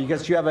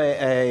 because you have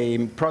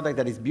a product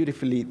that is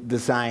beautifully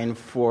designed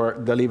for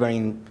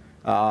delivering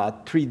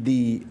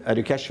 3D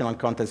educational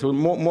content. So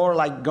more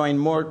like going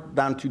more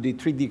down to the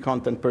 3D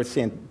content per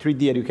se,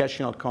 3D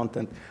educational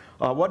content.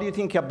 What do you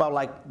think about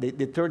like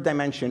the third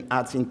dimension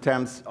adds in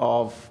terms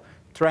of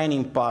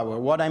training power?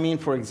 What I mean,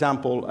 for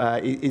example,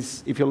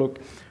 is if you look,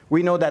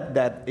 we know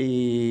that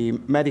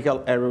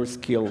medical errors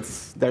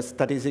kills. There's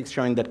statistics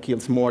showing that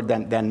kills more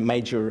than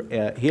major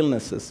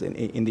illnesses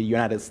in the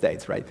United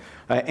States, right?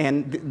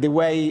 And the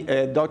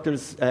way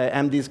doctors,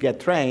 MDs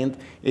get trained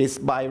is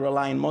by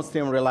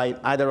mostly relying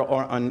either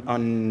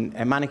on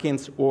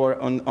mannequins or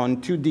on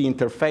 2D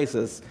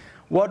interfaces.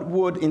 What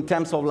would, in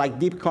terms of like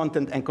deep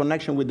content and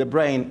connection with the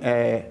brain,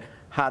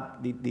 had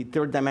the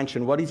third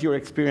dimension? What is your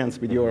experience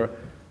with your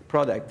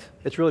product?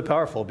 It's really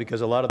powerful, because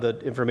a lot of the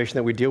information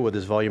that we deal with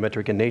is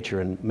volumetric in nature,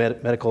 and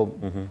medical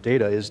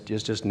data is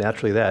just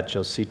naturally that,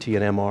 just CT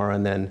and MR,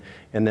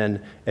 and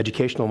then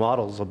educational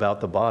models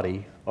about the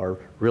body are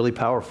really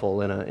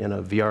powerful in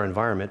a VR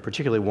environment,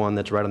 particularly one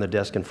that's right on the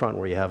desk in front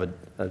where you have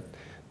a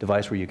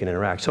device where you can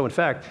interact. So in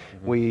fact,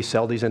 we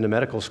sell these into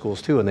medical schools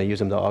too, and they use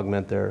them to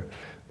augment their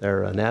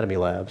anatomy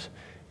labs.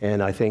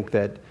 And I think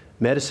that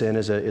medicine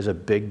is a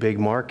big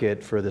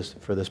market for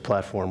this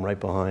platform right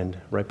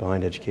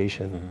behind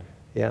education.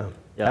 Yeah.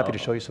 Happy to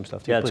show you some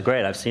stuff too. Yeah, it's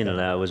great. I've seen it.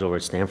 I was over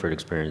at Stanford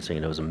experiencing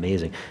it. It was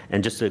amazing.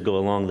 And just to go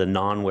along the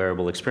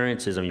non-wearable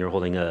experiences, I mean, you're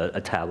holding a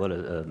tablet,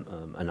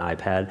 an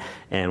iPad,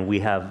 and we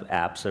have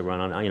apps that run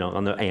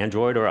on the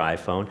Android or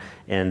iPhone.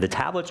 And the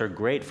tablets are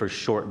great for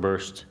short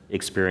burst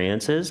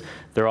experiences.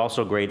 They're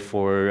also great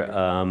for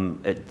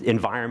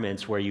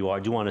environments where you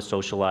do want to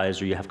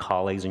socialize, or you have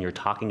colleagues and you're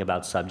talking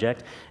about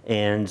subject.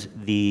 And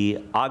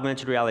the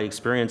augmented reality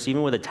experience,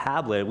 even with a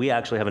tablet, we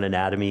actually have an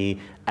anatomy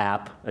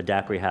app.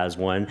 Daqri has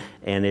one.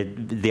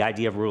 And the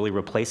idea of really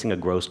replacing a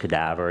gross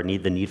cadaver,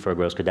 the need for a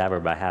gross cadaver,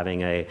 by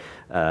having an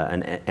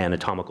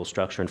anatomical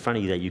structure in front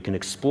of you that you can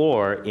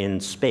explore in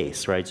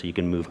space, right? So you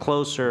can move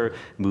closer,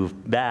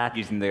 move back,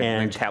 using the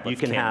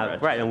tablet's camera.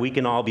 Right, and we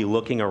can all be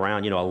looking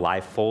around, a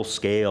live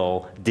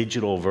full-scale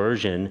digital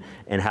version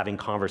and having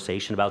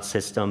conversation about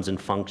systems and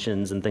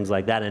functions and things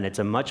like that. And it's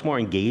a much more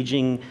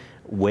engaging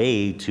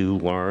way to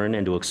learn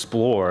and to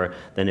explore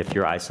than if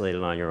you're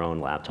isolated on your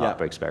own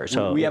laptop or experience.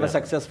 So we have a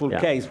successful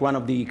case. One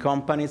of the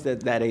companies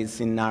that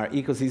is in our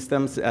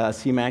ecosystems,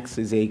 CMAX,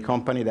 is a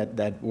company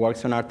that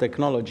works on our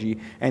technology,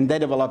 and they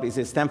developed, is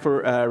a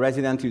Stanford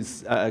resident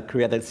who's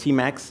created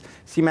CMAX.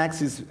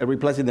 CMAX is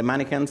replacing the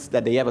mannequins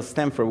that they have at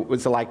Stanford.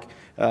 It's like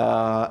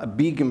a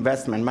big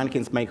investment.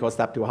 Mannequins may cost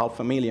up to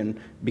 $500,000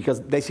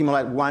 because they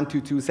simulate 1 to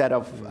 2 set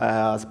of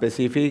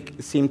specific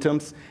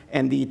symptoms,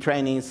 and the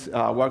trainees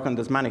work on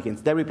those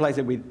mannequins. They replace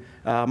it with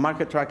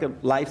market tracker,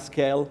 life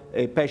scale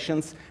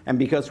patients, and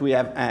because we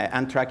have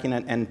hand tracking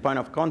and point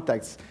of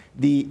contacts,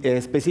 the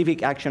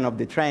specific action of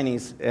the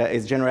trainees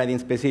is generating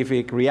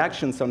specific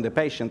reactions on the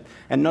patient.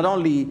 And not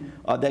only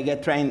they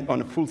get trained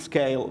on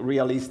full-scale,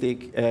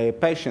 realistic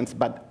patients,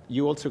 but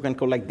you also can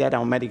collect data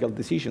on medical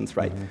decisions,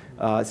 right?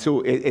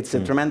 So it's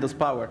a tremendous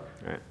power.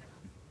 Right.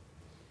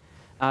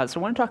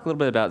 So I want to talk a little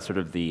bit about sort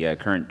of the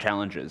current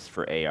challenges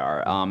for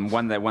AR.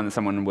 One that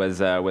someone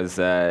was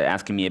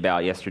asking me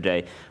about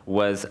yesterday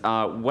was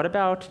what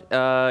about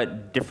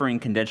differing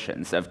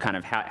conditions of kind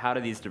of how do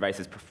these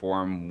devices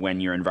perform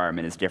when your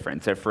environment is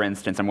different? So for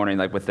instance, I'm wondering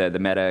like with the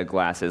Meta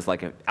glasses,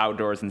 like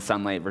outdoors in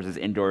sunlight versus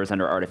indoors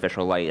under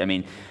artificial light. I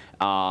mean,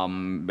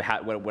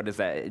 what does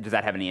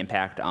that have any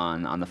impact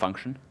on the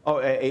function? Oh,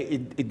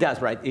 it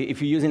does, right?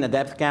 If you're using a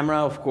depth camera,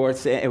 of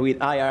course,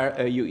 with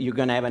IR, you're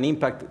going to have an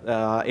impact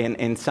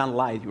in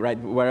sunlight, right,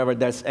 wherever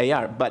there's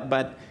AR.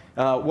 But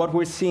what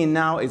we're seeing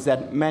now is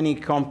that many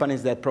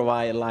companies that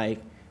provide like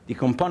the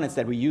components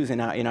that we use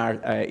in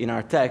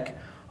our tech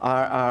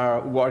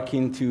are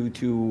working to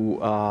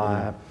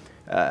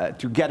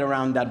get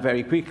around that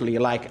very quickly.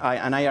 Like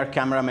an IR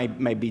camera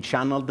may be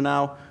channeled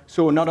now.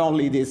 So not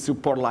only they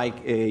support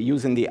like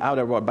using the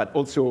outer world, but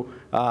also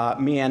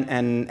me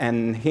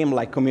and him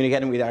like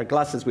communicating with our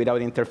glasses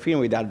without interfering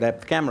with our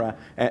depth camera,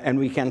 and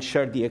we can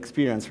share the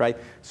experience, right?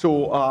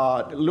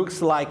 So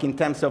looks like in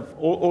terms of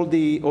all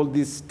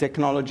these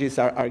technologies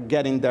are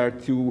getting there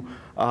to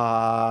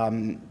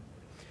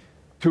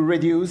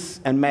reduce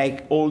and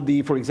make all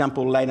the, for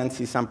example,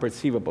 latencies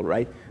unperceivable,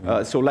 right?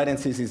 So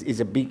latencies is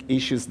a big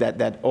issue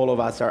that all of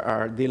us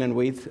are dealing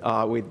with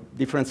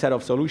different set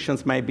of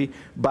solutions maybe,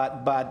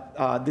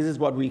 but this is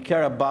what we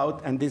care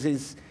about, and this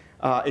is,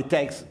 it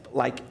takes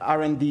like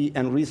R&D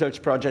and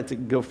research projects to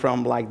go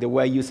from like the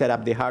way you set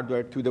up the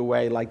hardware to the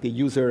way like the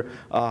user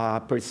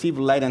perceive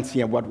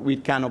latency and what we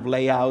kind of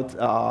lay out,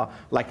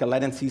 like a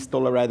latency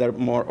tolerator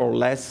more or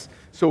less.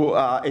 So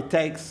it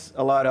takes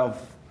a lot of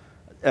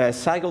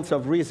cycles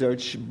of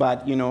research,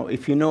 but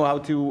if you know how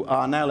to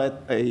nail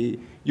it,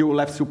 you will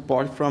have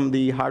support from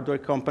the hardware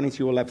companies,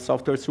 you will have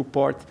software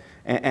support,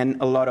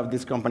 and a lot of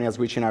these companies are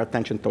switching our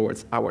attention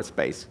towards our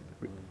space.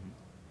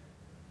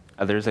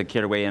 Others that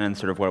care to weigh in on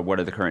sort of what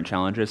are the current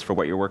challenges for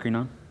what you're working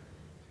on?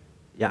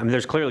 Yeah, I mean,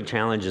 there's clearly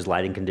challenges.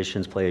 Lighting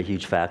conditions play a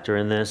huge factor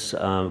in this.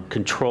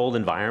 Controlled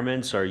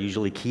environments are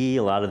usually key.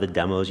 A lot of the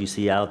demos you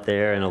see out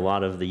there and a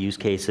lot of the use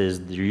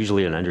cases, there's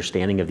usually an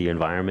understanding of the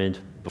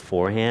environment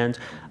beforehand.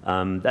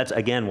 That's,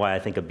 again, why I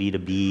think a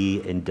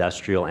B2B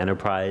industrial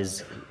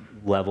enterprise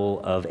level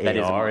of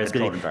AR is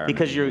good,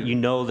 because you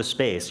know the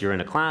space. You're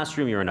in a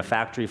classroom, you're in a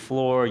factory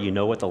floor, you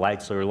know what the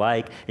lights are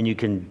like, and you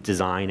can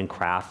design and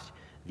craft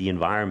the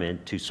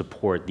environment to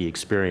support the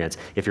experience.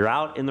 If you're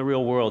out in the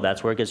real world,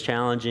 that's where it gets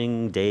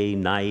challenging. Day,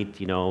 night,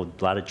 a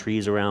lot of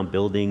trees around,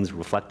 buildings,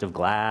 reflective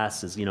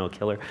glass is, a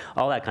killer,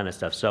 all that kind of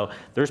stuff. So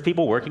there's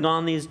people working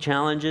on these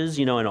challenges,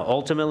 and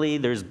ultimately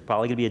there's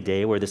probably gonna be a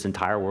day where this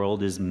entire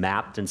world is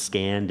mapped and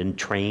scanned and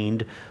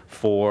trained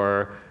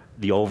for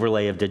the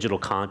overlay of digital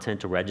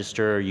content to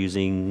register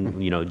using,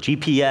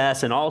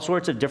 GPS and all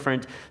sorts of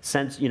different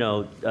scans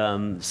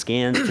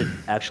to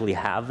actually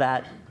have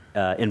that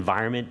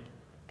environment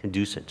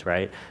conducive,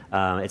 right?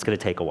 It's going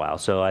to take a while.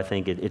 So I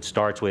think it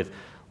starts with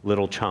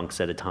little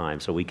chunks at a time.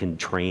 So we can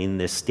train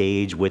this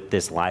stage with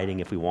this lighting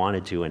if we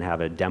wanted to and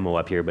have a demo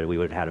up here, but we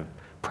would have had to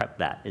prep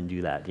that and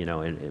do that,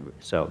 and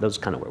so that's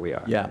kind of where we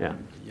are. Yeah.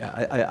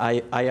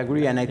 I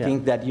agree, and I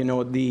think that,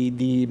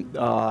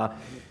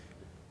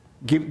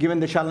 given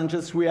the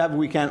challenges we have,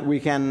 we can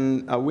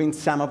win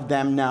some of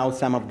them now,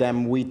 some of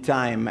them with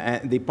time.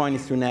 The point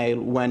is to nail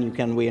when you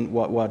can win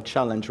what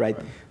challenge, right?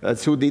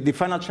 So the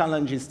final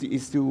challenge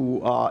is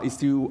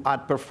to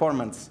add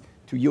performance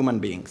to human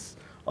beings.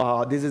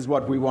 This is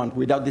what we want,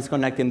 without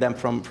disconnecting them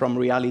from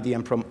reality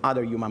and from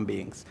other human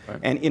beings. Right.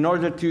 And in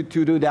order to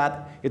do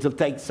that, it will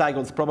take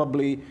cycles.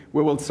 Probably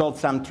we will solve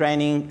some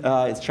training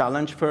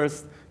challenge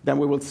first. Then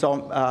we will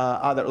solve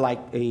other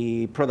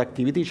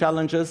productivity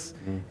challenges,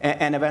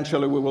 and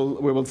eventually we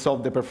will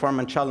solve the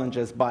performance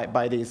challenges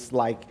by this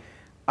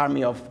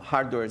army of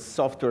hardware,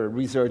 software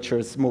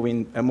researchers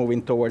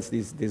moving towards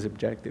this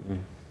objective.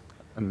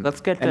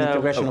 Let's get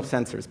integration of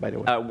sensors, by the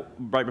way.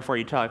 Right before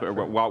you talk,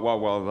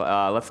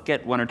 or let's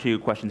get one or two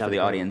questions for the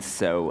audience.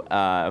 So,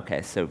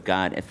 okay, so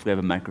God, if we have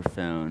a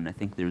microphone, I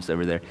think there's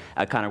over there.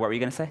 Connor, what were you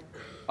going to say?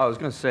 I was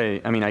going to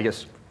say, I mean, I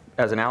guess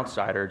as an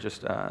outsider,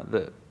 just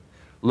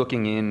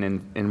looking in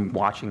and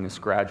watching this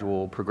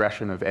gradual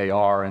progression of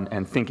AR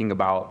and thinking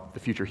about the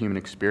future human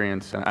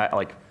experience.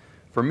 And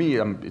for me,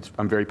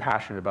 I'm very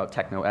passionate about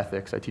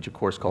technoethics. I teach a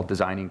course called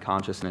Designing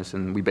Consciousness,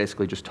 and we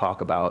basically just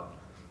talk about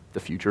the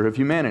future of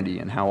humanity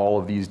and how all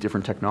of these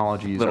different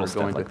technologies little are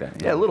stuff going like to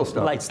that, yeah, little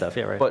stuff, light stuff,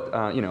 yeah, right.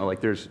 But you know,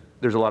 like there's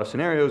a lot of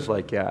scenarios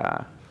like you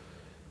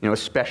know,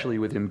 especially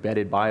with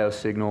embedded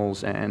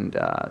biosignals and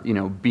you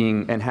know,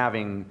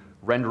 having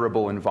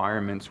renderable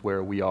environments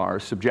where we are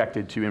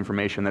subjected to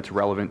information that's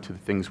relevant to the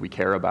things we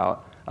care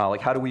about.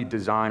 Like how do we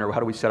design, or how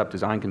do we set up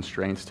design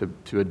constraints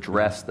to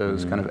address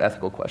those kind of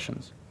ethical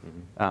questions?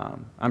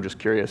 I'm just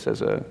curious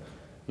as a,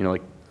 you know,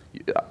 like,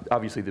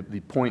 obviously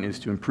the point is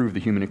to improve the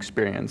human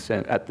experience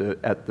and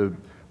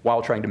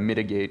while trying to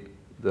mitigate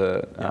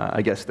the,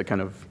 I guess, the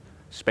kind of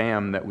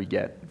spam that we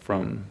get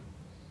from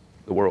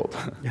the world.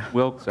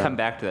 We'll come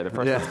back to that, but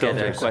first let's get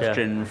a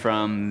question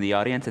from the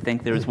audience. I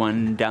think there's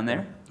one down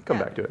there. Come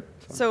back to it.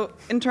 So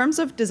in terms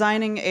of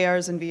designing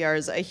ARs and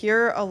VRs, I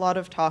hear a lot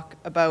of talk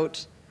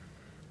about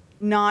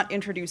not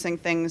introducing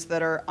things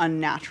that are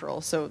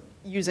unnatural. So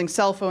using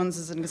cell phones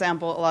as an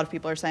example, a lot of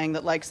people are saying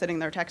that like sitting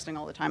there texting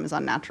all the time is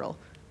unnatural.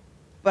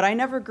 But I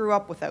never grew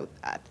up without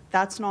that.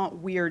 That's not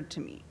weird to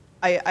me.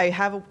 I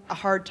have a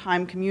hard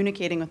time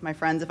communicating with my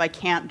friends if I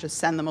can't just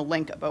send them a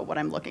link about what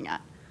I'm looking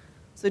at.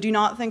 So do you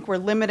not think we're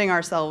limiting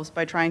ourselves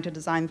by trying to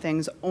design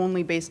things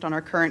only based on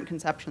our current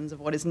conceptions of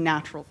what is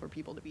natural for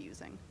people to be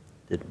using?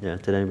 Did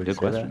anybody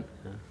say that?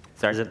 Yeah.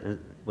 Sorry.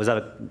 Was that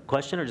a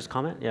question or just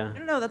comment? Yeah.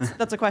 No,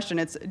 that's a question.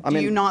 It's, do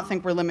you not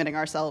think we're limiting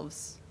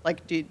ourselves?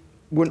 Like,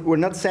 We're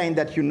not saying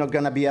that you're not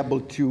going to be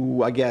able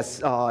to, I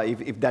guess,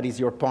 if that is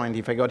your point,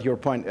 if I got your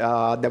point,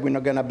 that we're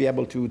not going to be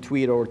able to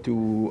tweet or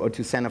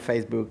to send a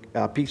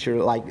Facebook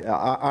picture. Like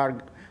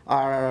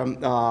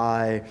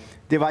our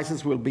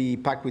devices will be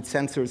packed with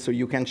sensors, so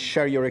you can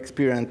share your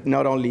experience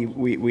not only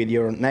with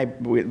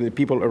the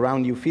people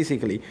around you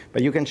physically,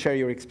 but you can share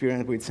your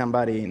experience with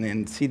somebody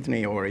in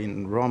Sydney or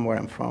in Rome, where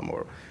I'm from,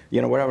 or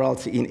wherever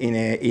else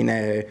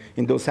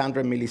in those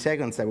 100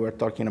 milliseconds that we were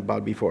talking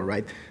about before,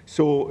 right?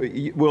 So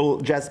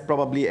we'll just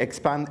probably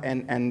expand,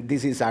 and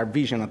this is our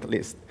vision at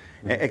least,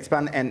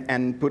 expand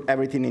and put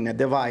everything in a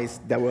device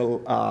that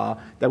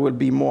will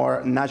be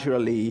more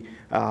naturally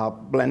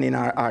blending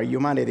our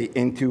humanity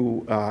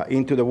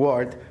into the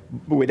world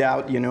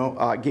without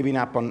giving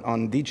up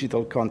on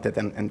digital content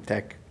and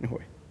tech in a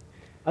way.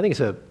 I think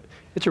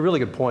it's a really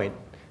good point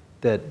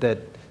that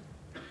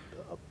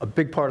a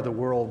big part of the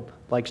world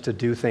likes to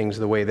do things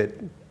the way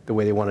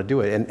they want to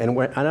do it, and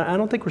I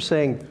don't think we're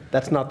saying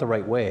that's not the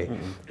right way.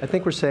 I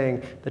think we're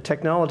saying the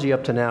technology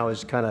up to now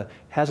is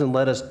hasn't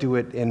let us do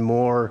it in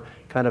more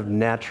kind of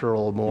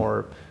natural,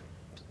 more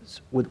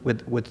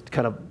with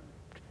kind of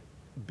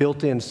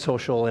built-in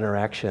social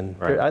interaction.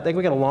 Right. I think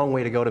we got a long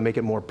way to go to make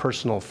it more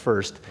personal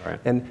first,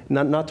 and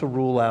not to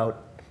rule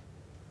out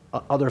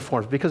other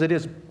forms, because it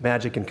is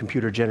magic and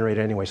computer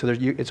generated anyway. So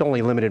it's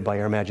only limited by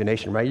your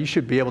imagination, right? You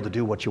should be able to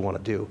do what you want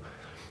to do.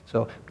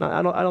 So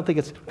I don't think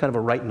it's kind of a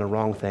right and a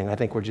wrong thing. I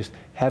think we just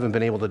haven't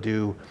been able to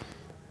do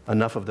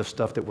enough of the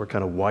stuff that we're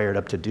kind of wired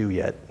up to do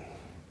yet.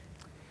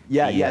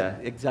 Yeah,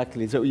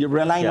 exactly. So you're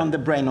relying on the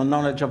brain, on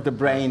knowledge of the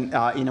brain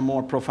in a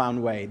more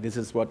profound way. This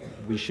is what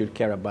we should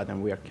care about,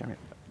 and we are caring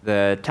about.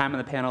 The time on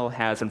the panel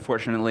has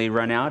unfortunately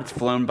run out. It's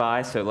flown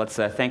by, so let's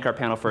thank our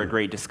panel for a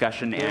great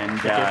discussion. And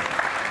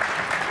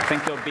I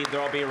think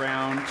they'll all be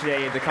around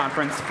today at the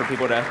conference for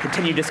people to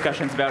continue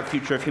discussions about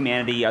future of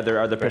humanity,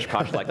 other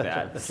push-posh like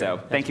that. So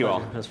thank you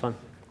all. That was fun.